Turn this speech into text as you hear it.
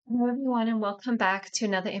Hello, everyone, and welcome back to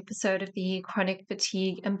another episode of the Chronic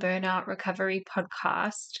Fatigue and Burnout Recovery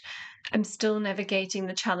podcast. I'm still navigating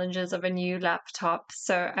the challenges of a new laptop,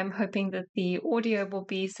 so I'm hoping that the audio will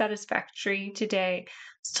be satisfactory today.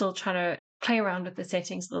 Still trying to play around with the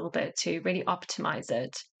settings a little bit to really optimize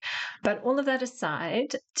it. But all of that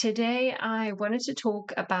aside, today I wanted to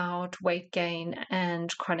talk about weight gain and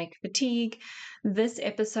chronic fatigue. This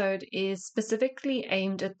episode is specifically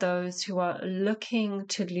aimed at those who are looking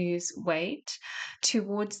to lose weight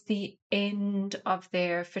towards the end of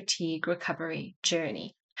their fatigue recovery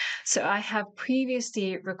journey. So, I have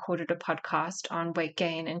previously recorded a podcast on weight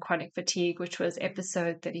gain and chronic fatigue, which was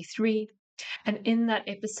episode 33. And in that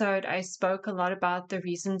episode, I spoke a lot about the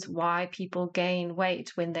reasons why people gain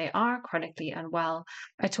weight when they are chronically unwell.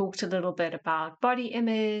 I talked a little bit about body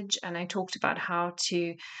image, and I talked about how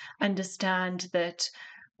to understand that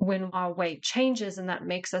when our weight changes and that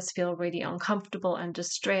makes us feel really uncomfortable and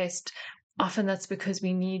distressed, often that's because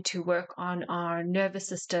we need to work on our nervous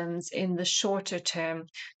systems in the shorter term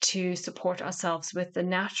to support ourselves with the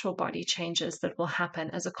natural body changes that will happen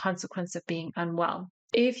as a consequence of being unwell.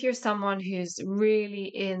 If you're someone who's really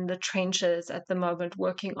in the trenches at the moment,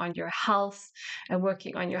 working on your health and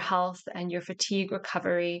your fatigue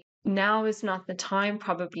recovery, now is not the time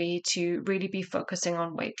probably to really be focusing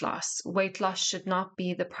on weight loss. Weight loss should not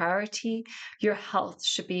be the priority. Your health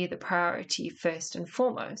should be the priority first and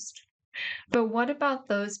foremost. But what about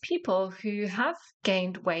those people who have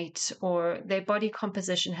gained weight or their body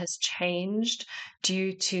composition has changed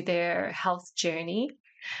due to their health journey?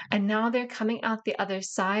 And now they're coming out the other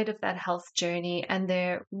side of that health journey and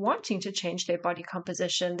they're wanting to change their body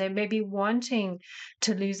composition. They may be wanting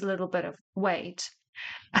to lose a little bit of weight.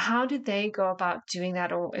 How do they go about doing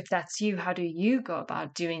that? Or if that's you, how do you go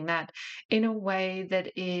about doing that in a way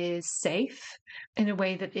that is safe, in a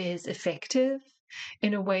way that is effective,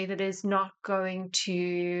 in a way that is not going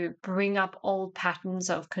to bring up old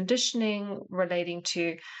patterns of conditioning relating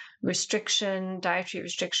to dietary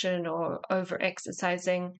restriction, or over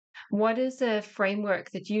exercising? What is a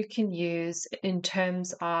framework that you can use in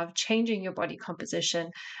terms of changing your body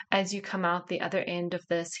composition as you come out the other end of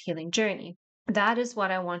this healing journey? That is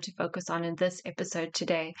what I want to focus on in this episode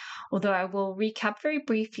today. Although I will recap very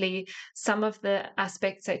briefly some of the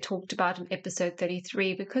aspects I talked about in episode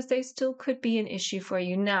 33, because they still could be an issue for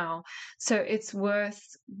you now. So it's worth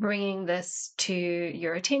bringing this to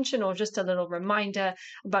your attention, or just a little reminder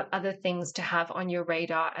about other things to have on your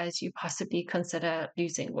radar as you possibly consider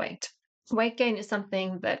losing weight. Weight gain is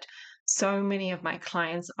something that so many of my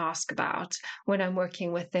clients ask about when I'm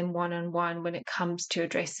working with them one-on-one when it comes to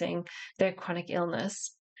addressing their chronic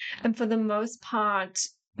illness. And for the most part,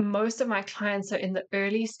 most of my clients are in the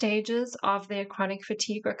early stages of their chronic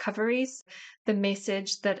fatigue recoveries. The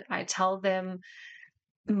message that I tell them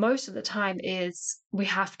most of the time is we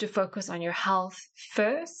have to focus on your health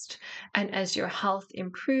first. And as your health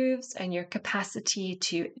improves and your capacity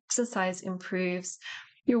to exercise improves,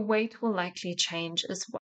 your weight will likely change as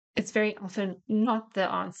well. It's very often not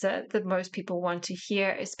the answer that most people want to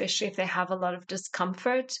hear, especially if they have a lot of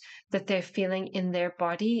discomfort that they're feeling in their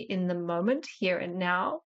body in the moment, here and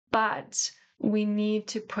now. But we need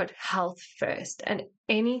to put health first, and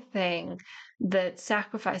anything that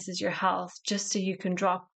sacrifices your health just so you can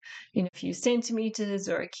drop a few centimeters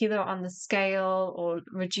or a kilo on the scale or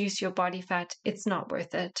reduce your body fat, it's not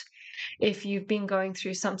worth it. If you've been going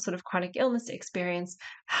through some sort of chronic illness experience,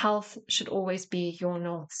 health should always be your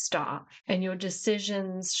North Star, and your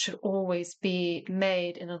decisions should always be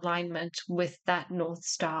made in alignment with that North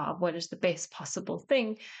Star. What is the best possible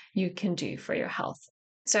thing you can do for your health?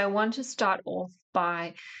 So I want to start off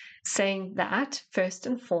by saying that first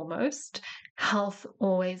and foremost, health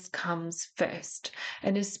always comes first.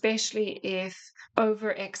 And especially if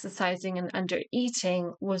over exercising and under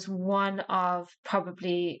eating was one of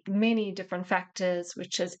probably many different factors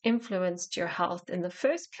which has influenced your health in the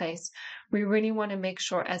first place, we really want to make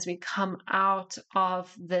sure as we come out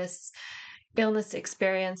of this illness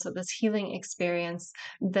experience or this healing experience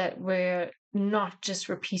that we're not just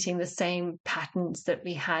repeating the same patterns that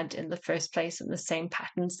we had in the first place and the same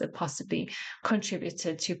patterns that possibly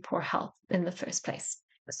contributed to poor health in the first place.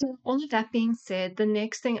 So, all of that being said, the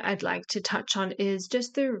next thing I'd like to touch on is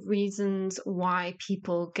just the reasons why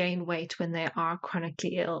people gain weight when they are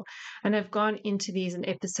chronically ill. And I've gone into these in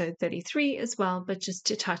episode 33 as well, but just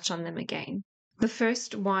to touch on them again. The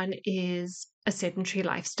first one is a sedentary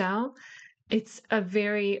lifestyle. It's a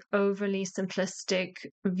very overly simplistic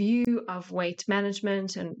view of weight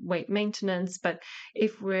management and weight maintenance. But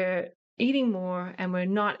if we're eating more and we're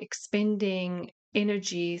not expending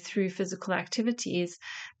energy through physical activities,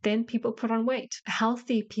 then people put on weight.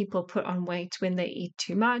 Healthy people put on weight when they eat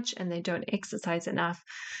too much and they don't exercise enough.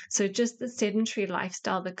 So just the sedentary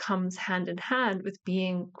lifestyle that comes hand in hand with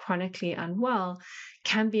being chronically unwell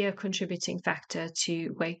can be a contributing factor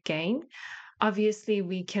to weight gain. Obviously,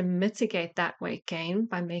 we can mitigate that weight gain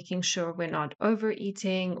by making sure we're not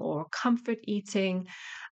overeating or comfort eating,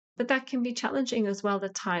 but that can be challenging as well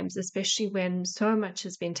at times, especially when so much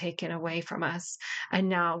has been taken away from us and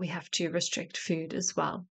now we have to restrict food as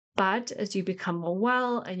well. But as you become more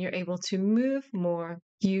well and you're able to move more,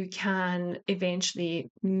 you can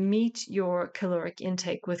eventually meet your caloric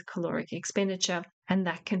intake with caloric expenditure, and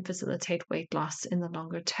that can facilitate weight loss in the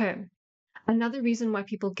longer term. Another reason why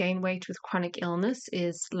people gain weight with chronic illness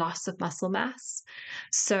is loss of muscle mass.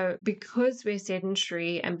 So, because we're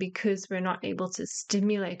sedentary and because we're not able to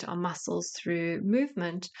stimulate our muscles through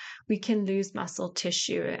movement, we can lose muscle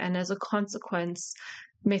tissue. And as a consequence,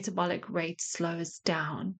 metabolic rate slows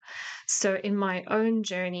down. So, in my own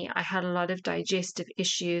journey, I had a lot of digestive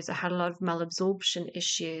issues, I had a lot of malabsorption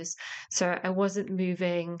issues. So, I wasn't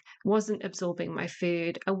moving, wasn't absorbing my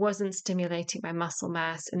food, I wasn't stimulating my muscle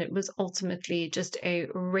mass, and it was ultimately just a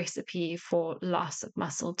recipe for loss of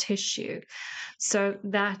muscle tissue. So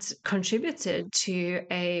that contributed to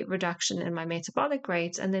a reduction in my metabolic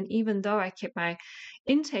rate. And then, even though I kept my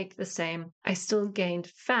intake the same, I still gained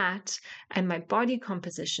fat and my body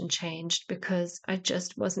composition changed because I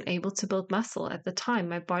just wasn't able to build muscle at the time.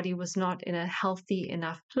 My body was not in a healthy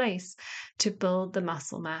enough place to build the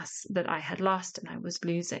muscle mass that I had lost and I was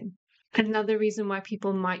losing. Another reason why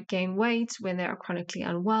people might gain weight when they are chronically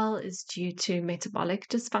unwell is due to metabolic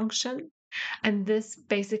dysfunction. And this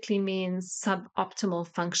basically means suboptimal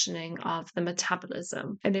functioning of the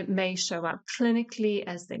metabolism. And it may show up clinically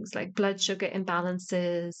as things like blood sugar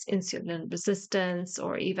imbalances, insulin resistance,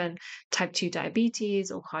 or even type 2 diabetes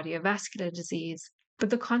or cardiovascular disease.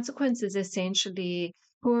 But the consequence is essentially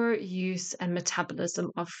poor use and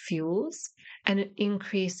metabolism of fuels and an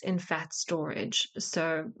increase in fat storage.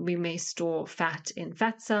 So we may store fat in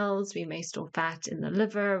fat cells, we may store fat in the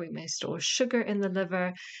liver, we may store sugar in the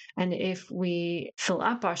liver. And if we fill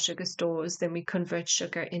up our sugar stores, then we convert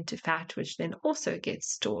sugar into fat, which then also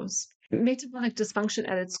gets stores. Metabolic dysfunction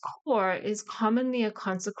at its core is commonly a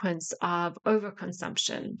consequence of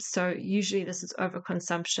overconsumption. So, usually, this is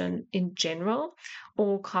overconsumption in general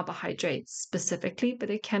or carbohydrates specifically, but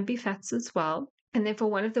it can be fats as well. And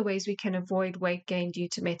therefore, one of the ways we can avoid weight gain due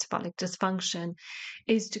to metabolic dysfunction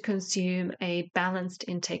is to consume a balanced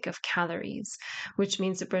intake of calories, which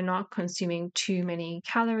means that we're not consuming too many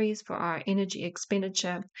calories for our energy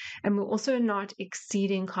expenditure. And we're also not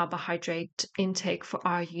exceeding carbohydrate intake for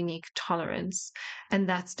our unique tolerance. And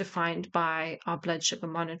that's defined by our blood sugar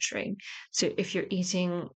monitoring. So if you're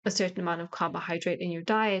eating a certain amount of carbohydrate in your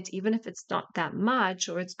diet, even if it's not that much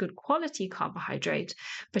or it's good quality carbohydrate,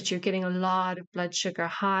 but you're getting a lot of blood sugar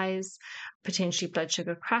highs, potentially blood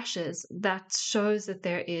sugar crashes, that shows that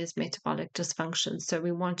there is metabolic dysfunction. So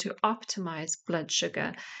we want to optimize blood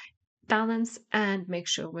sugar balance and make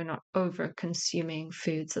sure we're not over consuming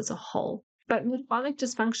foods as a whole. But metabolic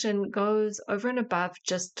dysfunction goes over and above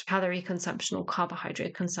just calorie consumption or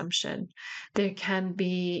carbohydrate consumption. There can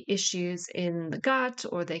be issues in the gut,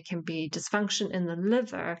 or there can be dysfunction in the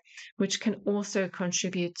liver, which can also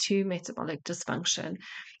contribute to metabolic dysfunction.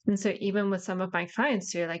 And so, even with some of my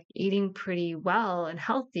clients who are like eating pretty well and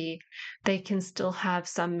healthy, they can still have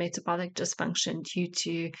some metabolic dysfunction due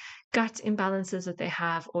to gut imbalances that they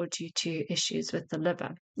have or due to issues with the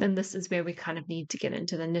liver. And this is where we kind of need to get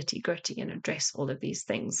into the nitty gritty and address all of these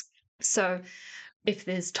things. So, if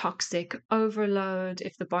there's toxic overload,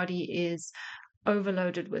 if the body is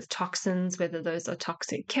overloaded with toxins, whether those are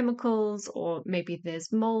toxic chemicals or maybe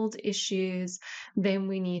there's mold issues, then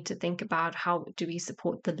we need to think about how do we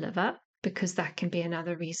support the liver, because that can be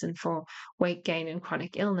another reason for weight gain and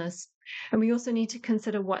chronic illness. And we also need to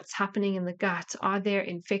consider what's happening in the gut. Are there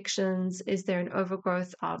infections? Is there an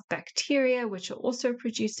overgrowth of bacteria, which are also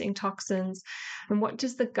producing toxins? And what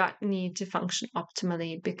does the gut need to function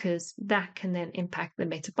optimally? Because that can then impact the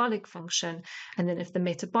metabolic function. And then if the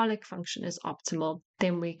metabolic function is optimal,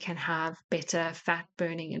 then we can have better fat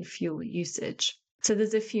burning and fuel usage. So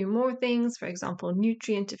there's a few more things, for example,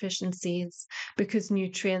 nutrient deficiencies, because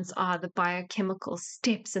nutrients are the biochemical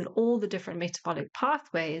steps in all the different metabolic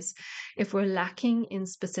pathways. If we're lacking in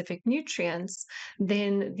specific nutrients,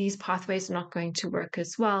 then these pathways are not going to work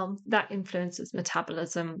as well. That influences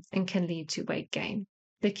metabolism and can lead to weight gain.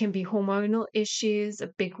 There can be hormonal issues,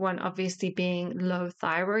 a big one obviously being low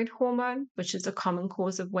thyroid hormone, which is a common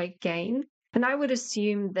cause of weight gain. And I would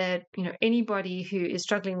assume that, anybody who is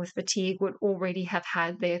struggling with fatigue would already have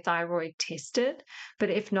had their thyroid tested. But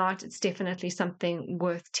if not, it's definitely something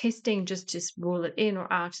worth testing just to rule it in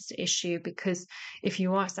or out as an issue. Because if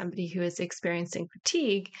you are somebody who is experiencing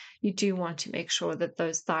fatigue, you do want to make sure that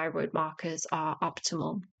those thyroid markers are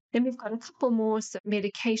optimal. Then we've got a couple more. So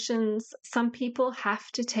medications. Some people have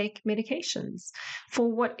to take medications.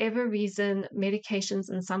 For whatever reason,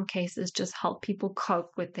 medications in some cases just help people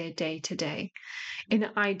cope with their day to day. In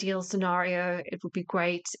an ideal scenario, it would be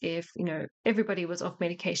great if, everybody was off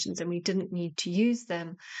medications and we didn't need to use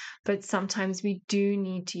them. But sometimes we do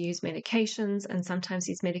need to use medications, and sometimes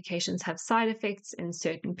these medications have side effects in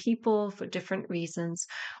certain people for different reasons,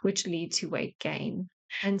 which lead to weight gain.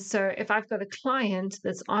 And so, if I've got a client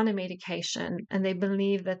that's on a medication and they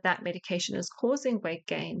believe that that medication is causing weight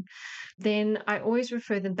gain, then I always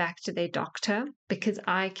refer them back to their doctor because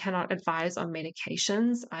I cannot advise on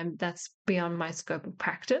medications. That's beyond my scope of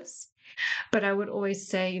practice. But I would always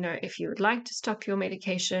say, if you would like to stop your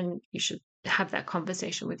medication, you should have that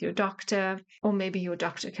conversation with your doctor, or maybe your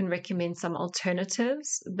doctor can recommend some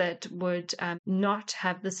alternatives that would not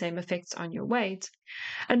have the same effects on your weight.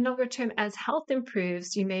 And longer term, as health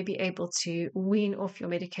improves, you may be able to wean off your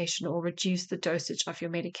medication or reduce the dosage of your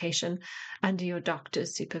medication under your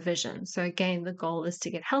doctor's supervision. So again, the goal is to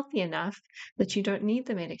get healthy enough that you don't need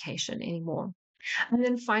the medication anymore. And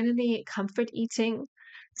then finally, comfort eating.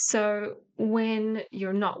 So when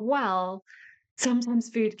you're not well, sometimes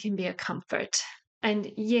food can be a comfort. And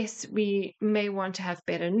yes, we may want to have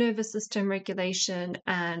better nervous system regulation,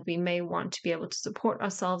 and we may want to be able to support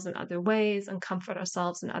ourselves in other ways and comfort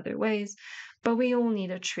ourselves in other ways. But we all need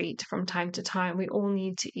a treat from time to time. We all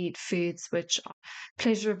need to eat foods which are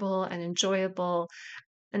pleasurable and enjoyable.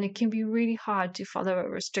 And it can be really hard to follow a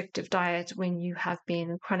restrictive diet when you have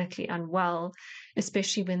been chronically unwell,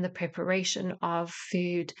 especially when the preparation of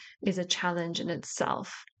food is a challenge in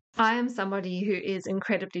itself. I am somebody who is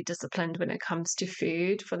incredibly disciplined when it comes to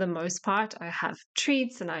food. For the most part, I have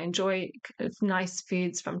treats and I enjoy nice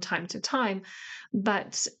foods from time to time.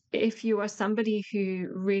 But if you are somebody who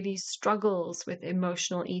really struggles with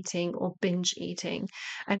emotional eating or binge eating,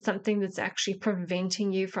 and something that's actually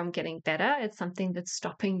preventing you from getting better, it's something that's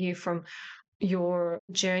stopping you from your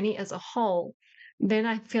journey as a whole, then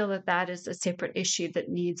I feel that that is a separate issue that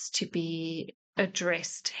needs to be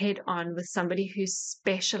addressed head on with somebody who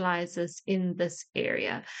specializes in this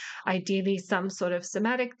area. Ideally, some sort of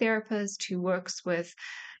somatic therapist who works with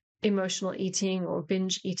emotional eating or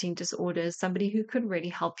binge eating disorders, somebody who could really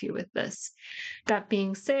help you with this. That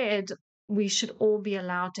being said, we should all be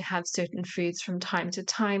allowed to have certain foods from time to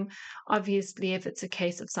time. Obviously, if it's a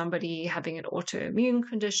case of somebody having an autoimmune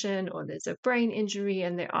condition or there's a brain injury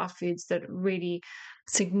and there are foods that really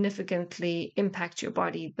significantly impact your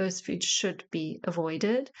body, those foods should be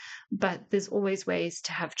avoided. But there's always ways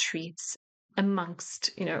to have treats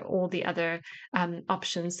amongst all the other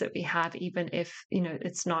options that we have, even if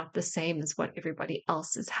it's not the same as what everybody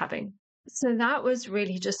else is having. So that was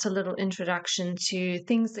really just a little introduction to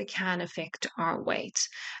things that can affect our weight.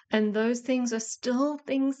 And those things are still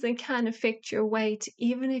things that can affect your weight,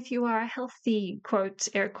 even if you are a healthy, quote,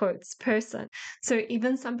 air quotes, person. So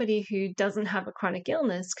even somebody who doesn't have a chronic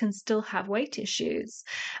illness can still have weight issues.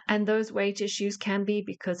 And those weight issues can be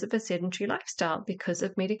because of a sedentary lifestyle, because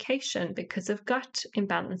of medication, because of gut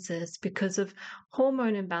imbalances, because of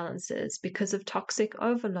hormone imbalances, because of toxic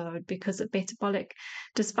overload, because of metabolic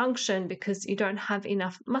dysfunction, because you don't have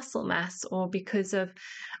enough muscle mass, or because of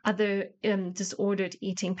other disordered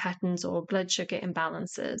eating patterns or blood sugar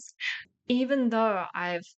imbalances. Even though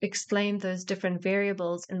I've explained those different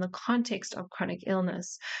variables in the context of chronic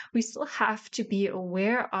illness, we still have to be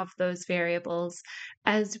aware of those variables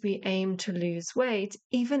as we aim to lose weight,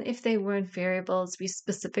 even if they weren't variables we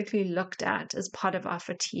specifically looked at as part of our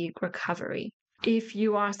fatigue recovery. If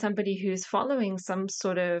you are somebody who's following some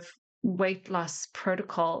sort of weight loss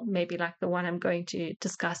protocol, maybe like the one I'm going to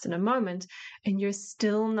discuss in a moment, and you're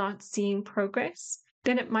still not seeing progress,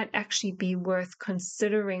 then it might actually be worth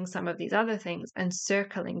considering some of these other things and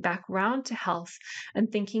circling back round to health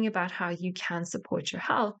and thinking about how you can support your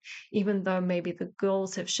health, even though maybe the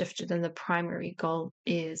goals have shifted and the primary goal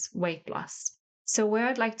is weight loss. So where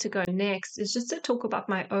I'd like to go next is just to talk about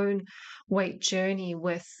my own weight journey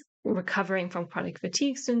with recovering from chronic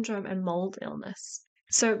fatigue syndrome and mold illness.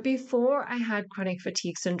 So before I had chronic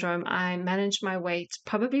fatigue syndrome, I managed my weight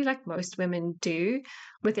probably like most women do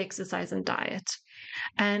with exercise and diet.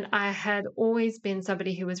 And I had always been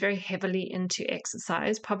somebody who was very heavily into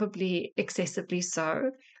exercise, probably excessively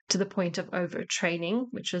so, to the point of overtraining,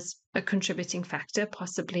 which was a contributing factor,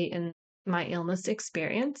 possibly in my illness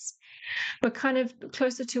experience. But kind of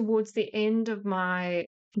closer towards the end of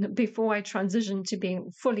before I transitioned to being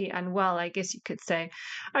fully unwell, I guess you could say,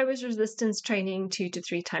 I was resistance training 2 to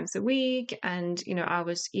 3 times a week. And, I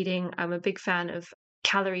was eating, I'm a big fan of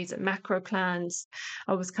calories and macro plans.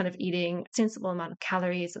 I was kind of eating a sensible amount of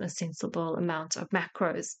calories and a sensible amount of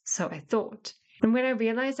macros. So I thought. And when I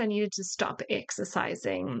realized I needed to stop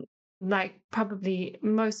exercising, like probably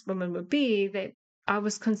most women would be, that I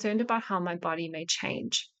was concerned about how my body may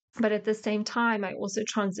change. But at the same time, I also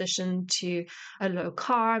transitioned to a low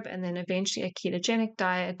carb and then eventually a ketogenic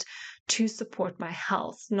diet to support my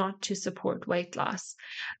health, not to support weight loss.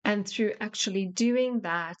 And through actually doing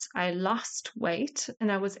that, I lost weight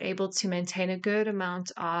and I was able to maintain a good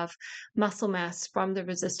amount of muscle mass from the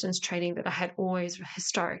resistance training that I had always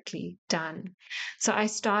historically done. So I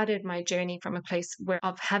started my journey from a place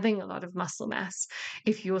of having a lot of muscle mass.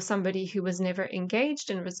 If you're somebody who was never engaged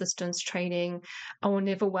in resistance training or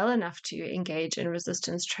never well enough to engage in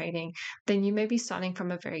resistance training, then you may be starting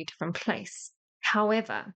from a very different place.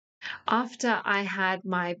 However, after I had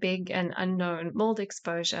my big and unknown mold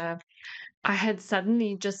exposure, I had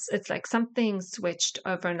suddenly it's like something switched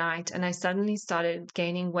overnight, and I suddenly started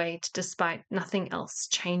gaining weight despite nothing else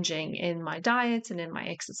changing in my diet and in my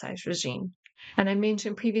exercise regime. And I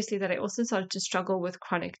mentioned previously that I also started to struggle with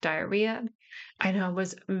chronic diarrhea. I know I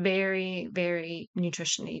was very, very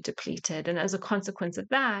nutritionally depleted. And as a consequence of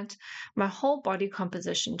that, my whole body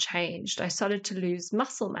composition changed. I started to lose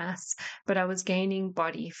muscle mass, but I was gaining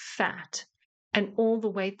body fat. And all the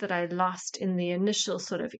weight that I lost in the initial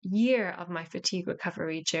sort of year of my fatigue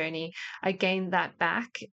recovery journey, I gained that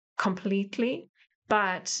back completely,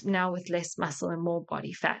 but now with less muscle and more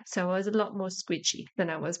body fat. So I was a lot more squidgy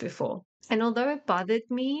than I was before. And although it bothered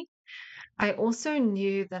me, I also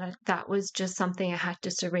knew that that was just something I had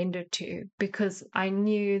to surrender to, because I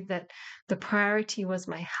knew that the priority was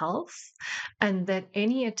my health, and that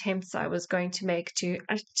any attempts I was going to make to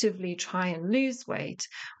actively try and lose weight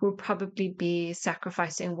would probably be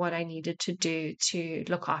sacrificing what I needed to do to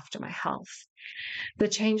look after my health. The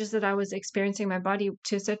changes that I was experiencing in my body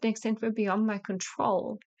to a certain extent were beyond my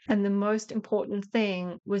control. And the most important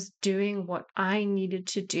thing was doing what I needed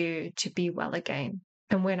to do to be well again.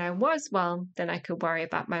 And when I was well, then I could worry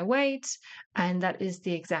about my weight. And that is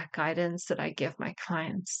the exact guidance that I give my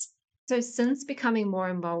clients. So, since becoming more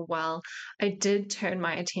and more well, I did turn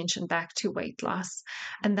my attention back to weight loss.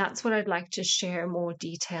 And that's what I'd like to share more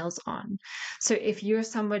details on. So, if you're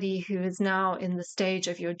somebody who is now in the stage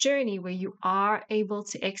of your journey where you are able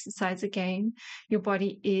to exercise again, your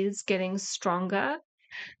body is getting stronger,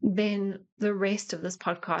 then the rest of this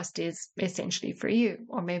podcast is essentially for you.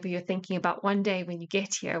 Or maybe you're thinking about one day when you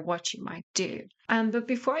get here what you might do. But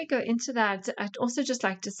before I go into that, I'd also just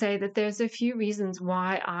like to say that there's a few reasons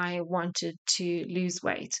why I wanted to lose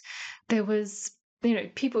weight. There was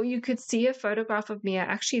people, you could see a photograph of me. I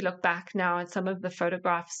actually look back now at some of the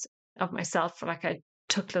photographs of myself, like I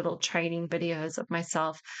took little training videos of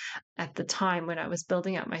myself at the time when I was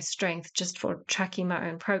building up my strength just for tracking my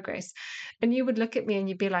own progress. And you would look at me and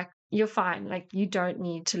you'd be like, you're fine. Like, you don't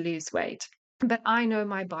need to lose weight. But I know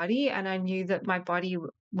my body, and I knew that my body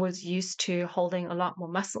was used to holding a lot more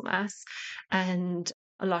muscle mass and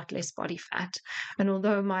a lot less body fat. And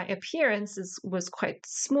although my appearance was quite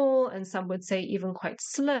small, and some would say even quite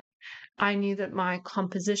slim, I knew that my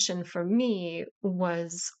composition for me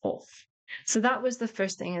was off. So that was the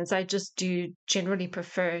first thing, is I just do generally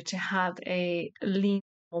prefer to have a lean,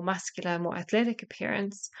 more muscular, more athletic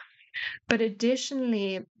appearance. But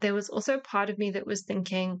additionally, there was also part of me that was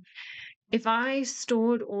thinking, if I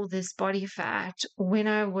stored all this body fat when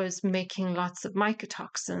I was making lots of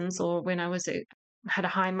mycotoxins, or when I had a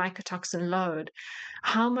high mycotoxin load,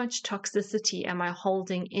 how much toxicity am I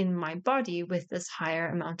holding in my body with this higher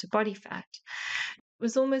amount of body fat?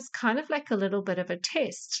 Was almost kind of like a little bit of a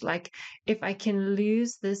test. Like, if I can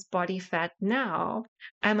lose this body fat now,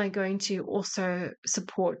 am I going to also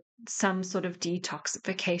support some sort of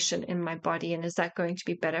detoxification in my body? And is that going to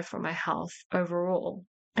be better for my health overall?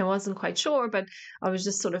 I wasn't quite sure, but I was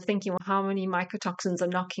just sort of thinking, well, how many mycotoxins are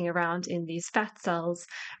knocking around in these fat cells?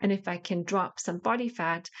 And if I can drop some body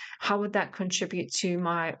fat, how would that contribute to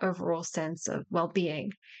my overall sense of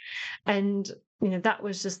well-being? And that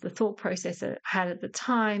was just the thought process I had at the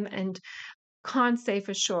time. And can't say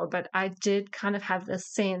for sure, but I did kind of have this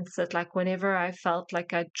sense that, like, whenever I felt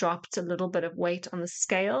like I dropped a little bit of weight on the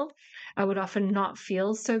scale, I would often not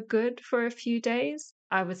feel so good for a few days.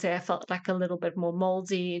 I would say I felt like a little bit more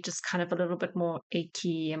moldy, just kind of a little bit more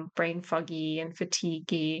achy and brain foggy and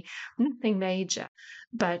fatiguey, nothing major.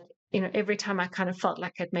 But every time I kind of felt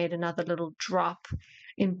like I'd made another little drop,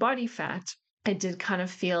 in body fat, I did kind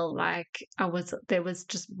of feel like I was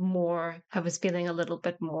feeling a little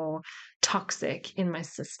bit more toxic in my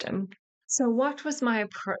system. So what was my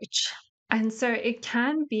approach? And so it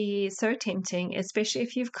can be so tempting, especially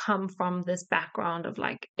if you've come from this background of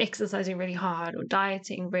like exercising really hard or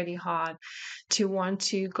dieting really hard, to want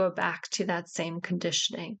to go back to that same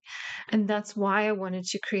conditioning. And that's why I wanted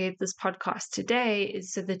to create this podcast today,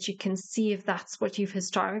 is so that you can see if that's what you've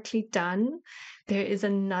historically done. There is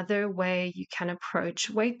another way you can approach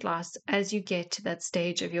weight loss as you get to that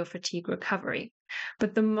stage of your fatigue recovery.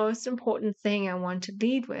 But the most important thing I want to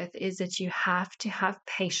lead with is that you have to have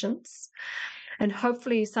patience. And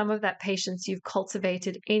hopefully, some of that patience you've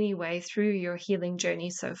cultivated anyway through your healing journey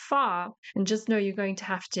so far. And just know you're going to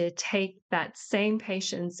have to take that same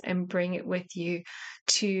patience and bring it with you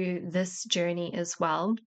to this journey as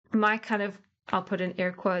well. My kind of, I'll put in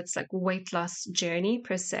air quotes, like weight loss journey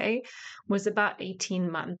per se, was about 18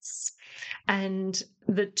 months. And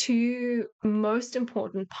the two most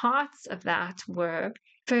important parts of that were,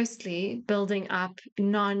 firstly, building up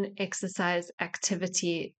non-exercise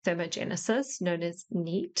activity thermogenesis, known as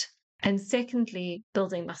NEAT, and secondly,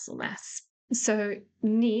 building muscle mass. So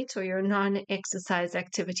NEAT, or your non-exercise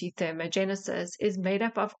activity thermogenesis, is made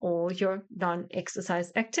up of all your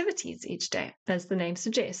non-exercise activities each day, as the name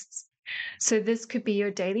suggests. So this could be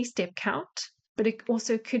your daily step count, but it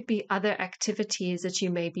also could be other activities that you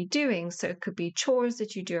may be doing. So it could be chores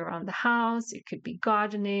that you do around the house. It could be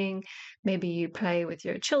gardening. Maybe you play with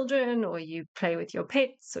your children, or you play with your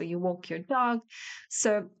pets, or you walk your dog.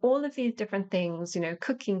 So all of these different things,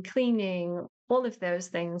 cooking, cleaning, all of those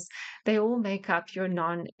things, they all make up your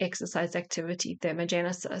non-exercise activity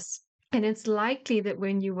thermogenesis. And it's likely that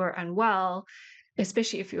when you were unwell,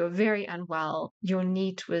 especially if you were very unwell, your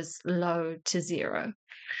NEAT was low to zero.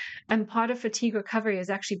 And part of fatigue recovery is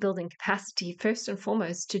actually building capacity first and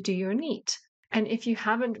foremost to do your NEAT. And if you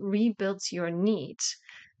haven't rebuilt your NEAT,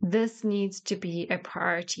 this needs to be a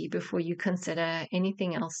priority before you consider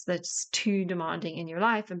anything else that's too demanding in your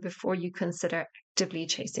life, and before you consider actively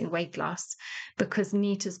chasing weight loss, because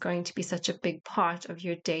NEAT is going to be such a big part of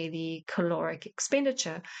your daily caloric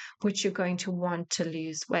expenditure, which you're going to want to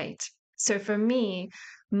lose weight. So for me,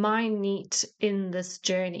 my NEAT in this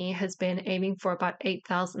journey has been aiming for about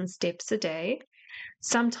 8,000 steps a day.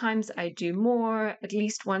 Sometimes I do more. At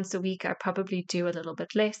least once a week, I probably do a little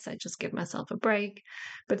bit less. I just give myself a break.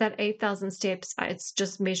 But that 8,000 steps, it's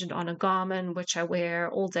just measured on a Garmin, which I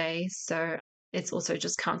wear all day. So it's also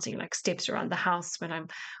just counting like steps around the house when I'm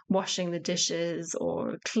washing the dishes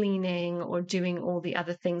or cleaning or doing all the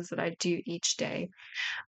other things that I do each day.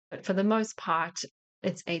 But for the most part,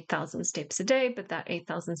 it's 8,000 steps a day, but that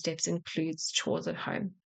 8,000 steps includes chores at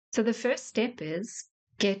home. So the first step is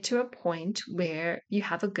get to a point where you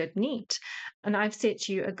have a good NEAT. And I've set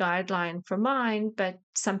you a guideline for mine, but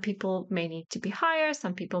some people may need to be higher,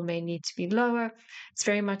 some people may need to be lower. It's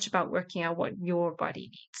very much about working out what your body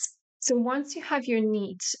needs. So once you have your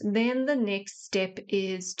NEAT, then the next step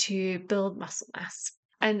is to build muscle mass.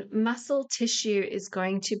 And muscle tissue is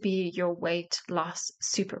going to be your weight loss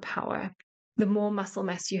superpower. The more muscle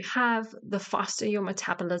mass you have, the faster your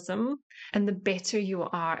metabolism and the better you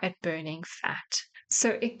are at burning fat.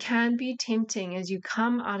 So it can be tempting as you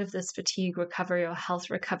come out of this fatigue recovery or health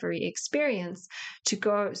recovery experience to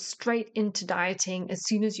go straight into dieting as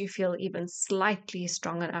soon as you feel even slightly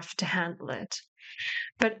strong enough to handle it.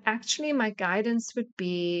 But actually, my guidance would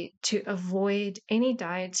be to avoid any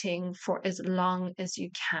dieting for as long as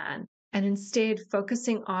you can, and instead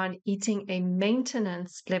focusing on eating a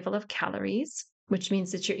maintenance level of calories, which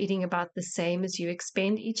means that you're eating about the same as you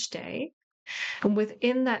expend each day. And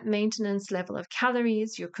within that maintenance level of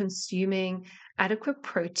calories, you're consuming adequate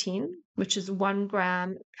protein, which is 1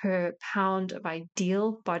 gram per pound of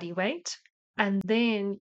ideal body weight, and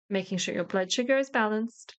then making sure your blood sugar is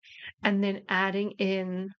balanced, and then adding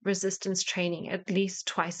in resistance training at least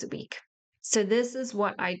twice a week. So this is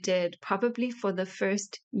what I did probably for the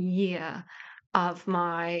first year of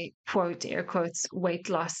my quote, air quotes, weight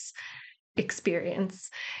loss experience.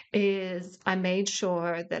 Is I made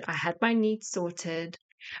sure that I had my needs sorted.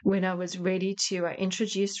 When I was ready to, I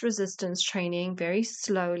introduced resistance training very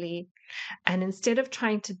slowly. And instead of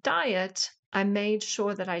trying to diet, I made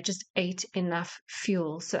sure that I just ate enough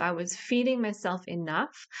fuel. So I was feeding myself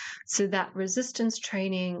enough so that resistance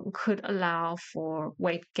training could allow for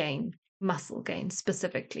weight gain, muscle gain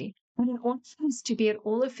specifically. And in order for this to be at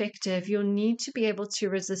all effective, you'll need to be able to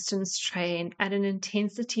resistance train at an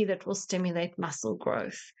intensity that will stimulate muscle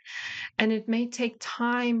growth. And it may take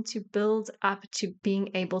time to build up to being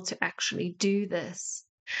able to actually do this.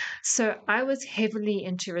 So I was heavily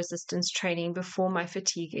into resistance training before my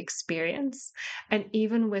fatigue experience. And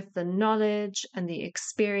even with the knowledge and the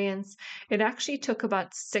experience, it actually took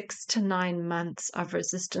about 6 to 9 months of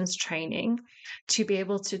resistance training to be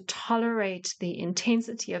able to tolerate the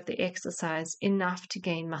intensity of the exercise enough to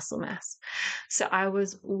gain muscle mass. So I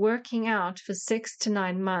was working out for 6 to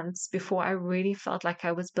 9 months before I really felt like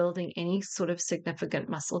I was building any sort of significant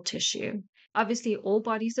muscle tissue. Obviously, all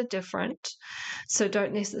bodies are different. So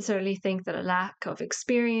don't necessarily think that a lack of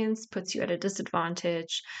experience puts you at a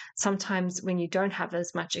disadvantage. Sometimes when you don't have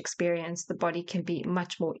as much experience, the body can be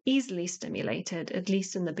much more easily stimulated, at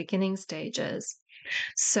least in the beginning stages.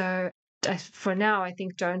 So for now, I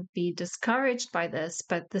think don't be discouraged by this,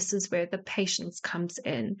 but this is where the patience comes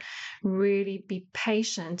in. Really be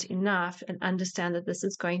patient enough and understand that this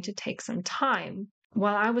is going to take some time.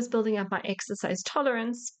 While I was building up my exercise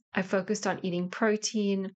tolerance, I focused on eating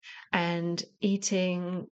protein and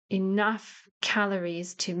eating enough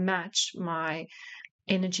calories to match my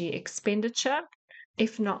energy expenditure,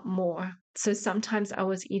 if not more. So sometimes I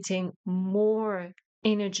was eating more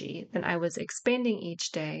energy than I was expending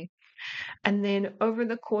each day. And then over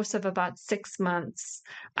the course of about 6 months,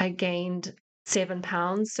 I gained 7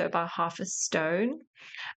 pounds, so about half a stone.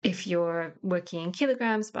 If you're working in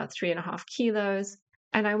kilograms, about 3.5 kilos.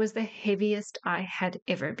 And I was the heaviest I had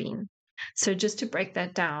ever been. So just to break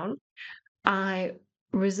that down, I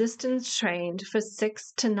resistance trained for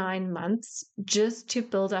 6 to 9 months just to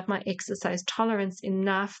build up my exercise tolerance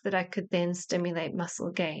enough that I could then stimulate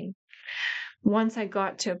muscle gain. Once I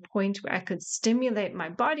got to a point where I could stimulate my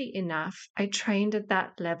body enough, I trained at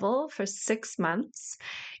that level for 6 months,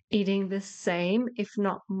 eating the same, if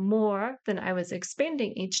not more, than I was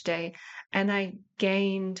expending each day, and I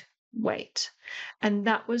gained weight. And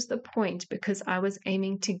that was the point because I was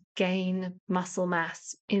aiming to gain muscle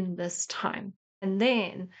mass in this time. And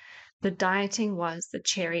then the dieting was the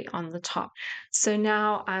cherry on the top. So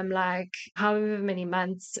now I'm like, however many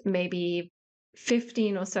months, maybe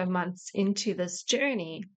 15 or so months into this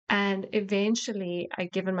journey. And eventually,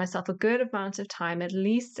 I'd given myself a good amount of time, at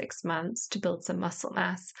least 6 months, to build some muscle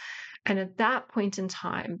mass. And at that point in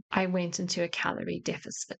time, I went into a calorie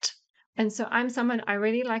deficit. And so I'm someone, I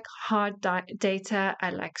really like hard data. I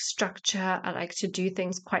like structure. I like to do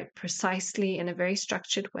things quite precisely in a very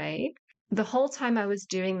structured way. The whole time I was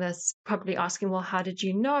doing this, probably asking, well, how did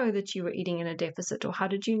you know that you were eating in a deficit? Or how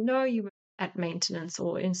did you know you were at maintenance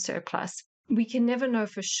or in surplus? We can never know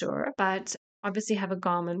for sure, but obviously have a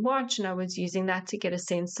Garmin watch, and I was using that to get a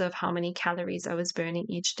sense of how many calories I was burning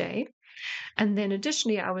each day. And then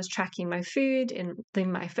additionally, I was tracking my food in the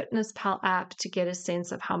MyFitnessPal app to get a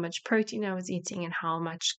sense of how much protein I was eating and how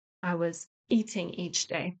much I was eating each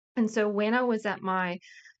day. And so when I was at my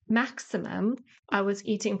maximum, I was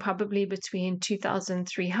eating probably between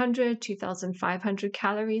 2,300, 2,500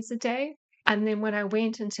 calories a day. And then when I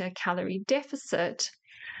went into a calorie deficit,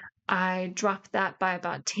 I dropped that by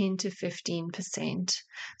about 10 to 15%.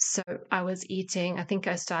 So I was eating, I think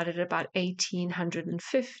I started at about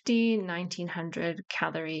 1,850, 1,900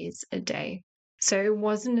 calories a day. So it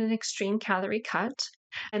wasn't an extreme calorie cut.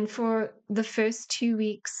 And for the first 2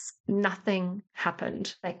 weeks, nothing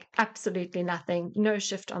happened, like absolutely nothing, no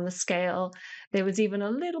shift on the scale. There was even a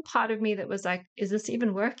little part of me that was like, is this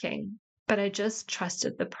even working? But I just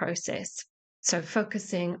trusted the process. So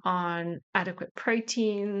focusing on adequate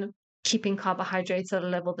protein, keeping carbohydrates at a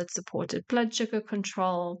level that supported blood sugar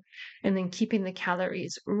control, and then keeping the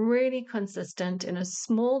calories really consistent in a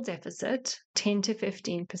small deficit, 10 to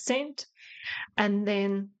 15%, and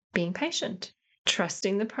then being patient,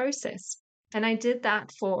 trusting the process. And I did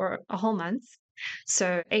that for a whole month.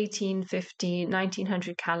 So 1,850,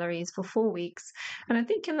 1,900 calories for 4 weeks. And I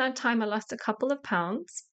think in that time I lost a couple of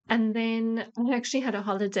pounds. And then I actually had a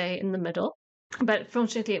holiday in the middle. But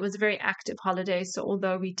fortunately, it was a very active holiday. So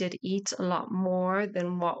although we did eat a lot more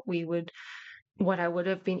than what I would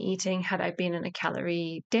have been eating had I been in a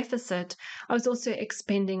calorie deficit, I was also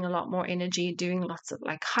expending a lot more energy doing lots of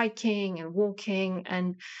like hiking and walking.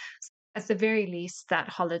 And at the very least, that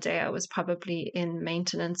holiday, I was probably in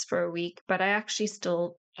maintenance for a week, but I actually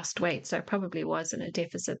still lost weight. So I probably was in a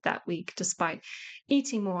deficit that week. Despite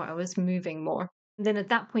eating more, I was moving more. And then at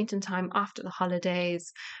that point in time, after the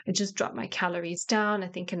holidays, I just dropped my calories down, I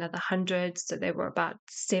think another 100. So they were about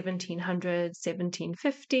 1,700,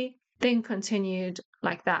 1,750. Then continued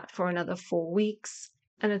like that for another 4 weeks.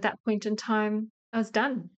 And at that point in time, I was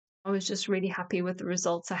done. I was just really happy with the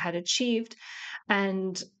results I had achieved.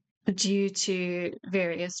 And due to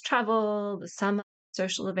various travel, the summer,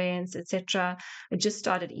 social events, etc., I just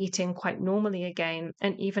started eating quite normally again.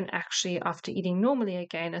 And even actually after eating normally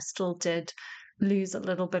again, I still did lose a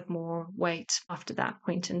little bit more weight after that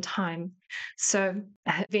point in time. So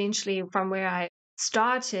eventually, from where I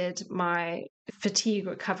started my fatigue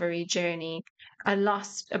recovery journey, I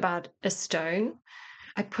lost about a stone.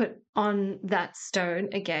 I put on that stone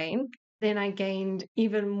again. Then I gained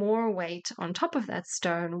even more weight on top of that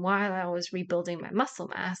stone while I was rebuilding my muscle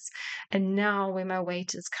mass. And now, where my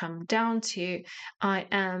weight has come down to, I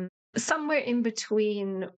am somewhere in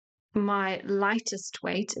between my lightest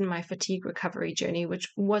weight in my fatigue recovery journey, which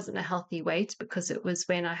wasn't a healthy weight because it was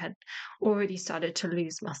when I had already started to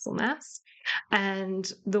lose muscle mass, and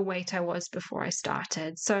the weight I was before I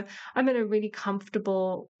started. So I'm at a really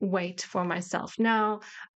comfortable weight for myself now.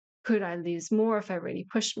 Could I lose more if I really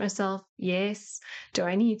pushed myself? Yes. Do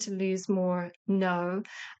I need to lose more? No.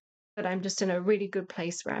 But I'm just in a really good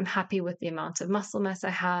place where I'm happy with the amount of muscle mass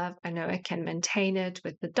I have. I know I can maintain it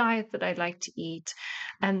with the diet that I like to eat.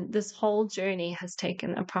 And this whole journey has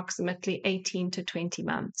taken approximately 18 to 20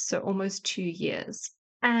 months, so almost 2 years.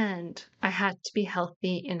 And I had to be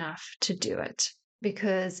healthy enough to do it,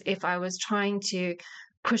 because if I was trying to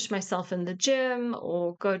push myself in the gym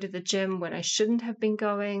or go to the gym when I shouldn't have been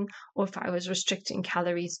going, or if I was restricting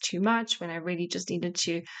calories too much when I really just needed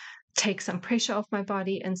to take some pressure off my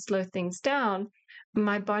body and slow things down,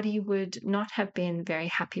 my body would not have been very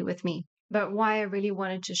happy with me. But why I really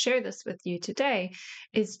wanted to share this with you today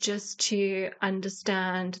is just to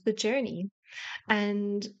understand the journey.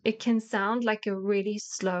 And it can sound like a really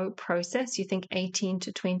slow process. You think 18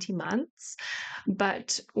 to 20 months.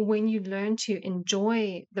 But when you learn to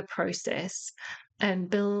enjoy the process and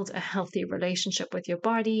build a healthy relationship with your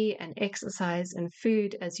body and exercise and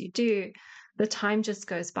food as you do, the time just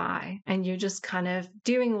goes by and you're just kind of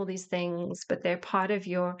doing all these things, but they're part of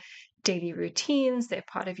your daily routines, they're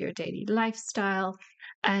part of your daily lifestyle,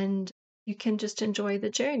 and you can just enjoy the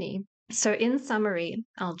journey. So, in summary,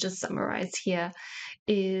 I'll just summarize here,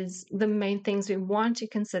 is the main things we want to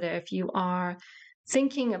consider if you are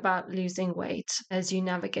thinking about losing weight as you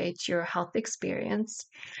navigate your health experience.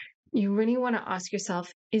 You really want to ask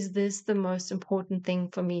yourself, is this the most important thing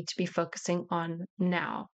for me to be focusing on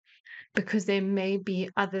now? Because there may be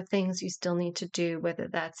other things you still need to do, whether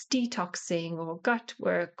that's detoxing or gut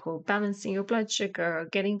work or balancing your blood sugar or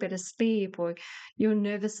getting better sleep, or your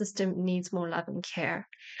nervous system needs more love and care.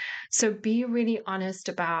 So be really honest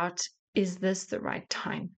about, is this the right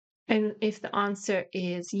time? And if the answer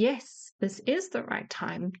is yes, this is the right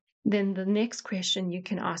time, then the next question you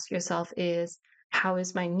can ask yourself is, how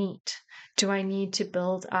is my NEAT? Do I need to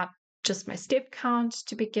build up just my step count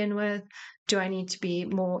to begin with? Do I need to be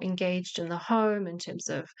more engaged in the home in terms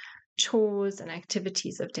of chores and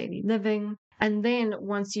activities of daily living? And then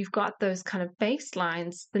once you've got those kind of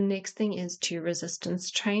baselines, the next thing is to resistance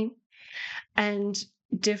train. And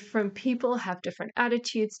different people have different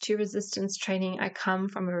attitudes to resistance training. I come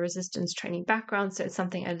from a resistance training background, so it's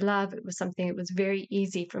something I love. It was something that was very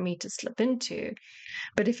easy for me to slip into.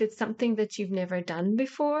 But if it's something that you've never done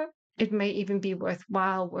before, it may even be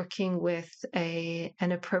worthwhile working with an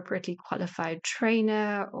appropriately qualified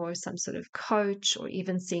trainer or some sort of coach, or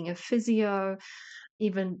even seeing a physio,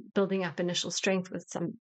 even building up initial strength with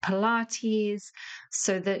some Pilates,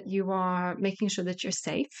 so that you are making sure that you're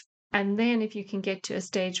safe. And then if you can get to a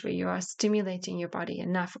stage where you are stimulating your body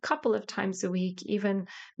enough, a couple of times a week, even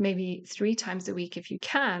maybe 3 times a week if you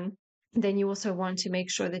can, then you also want to make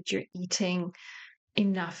sure that you're eating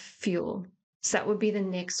enough fuel. So that would be the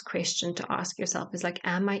next question to ask yourself, is like,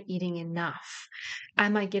 am I eating enough?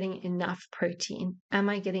 Am I getting enough protein? Am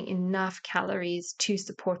I getting enough calories to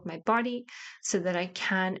support my body so that I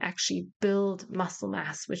can actually build muscle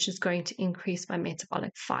mass, which is going to increase my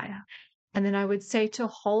metabolic fire? And then I would say to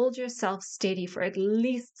hold yourself steady for at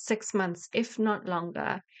least 6 months, if not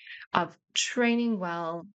longer, of training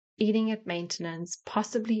well, eating at maintenance,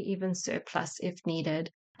 possibly even surplus if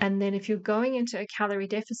needed. And then if you're going into a calorie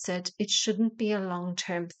deficit, it shouldn't be a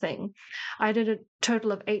long-term thing. I did a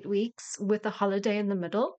total of 8 weeks with a holiday in the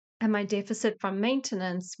middle, and my deficit from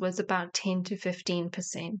maintenance was about 10 to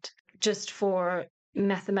 15%. Just for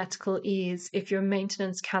mathematical ease, if your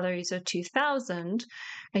maintenance calories are 2,000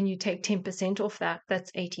 and you take 10% off that,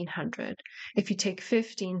 that's 1,800. If you take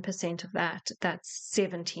 15% of that, that's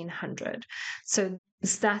 1,700. So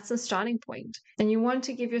that's a starting point. And you want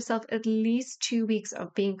to give yourself at least 2 weeks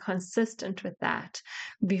of being consistent with that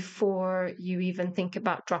before you even think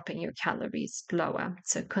about dropping your calories lower.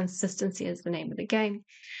 So consistency is the name of the game.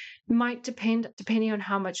 Might depend, depending on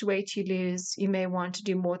how much weight you lose, you may want to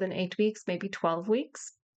do more than 8 weeks, maybe 12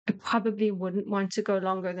 weeks. I probably wouldn't want to go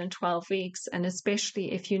longer than 12 weeks. And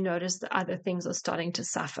especially if you notice that other things are starting to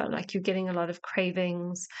suffer, like you're getting a lot of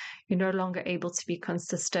cravings, you're no longer able to be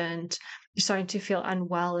consistent, you're starting to feel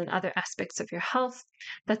unwell in other aspects of your health,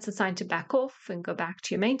 that's a sign to back off and go back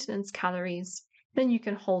to your maintenance calories. Then you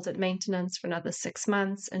can hold at maintenance for another 6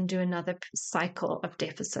 months and do another cycle of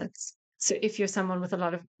deficits. So if you're someone with a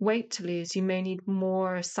lot of weight to lose, you may need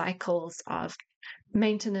more cycles of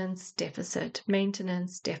maintenance, deficit.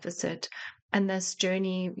 And this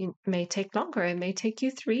journey may take longer. It may take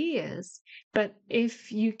you 3 years. But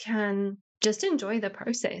if you can just enjoy the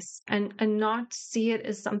process and not see it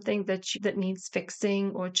as something that needs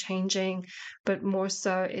fixing or changing, but more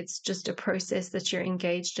so it's just a process that you're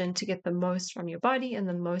engaged in to get the most from your body and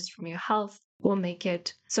the most from your health, will make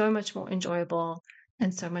it so much more enjoyable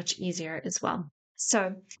and so much easier as well. So,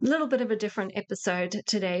 a little bit of a different episode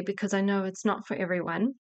today because I know it's not for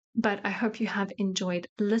everyone, but I hope you have enjoyed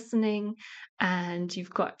listening and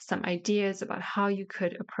you've got some ideas about how you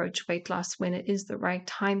could approach weight loss when it is the right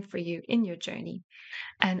time for you in your journey.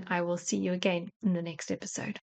 And I will see you again in the next episode.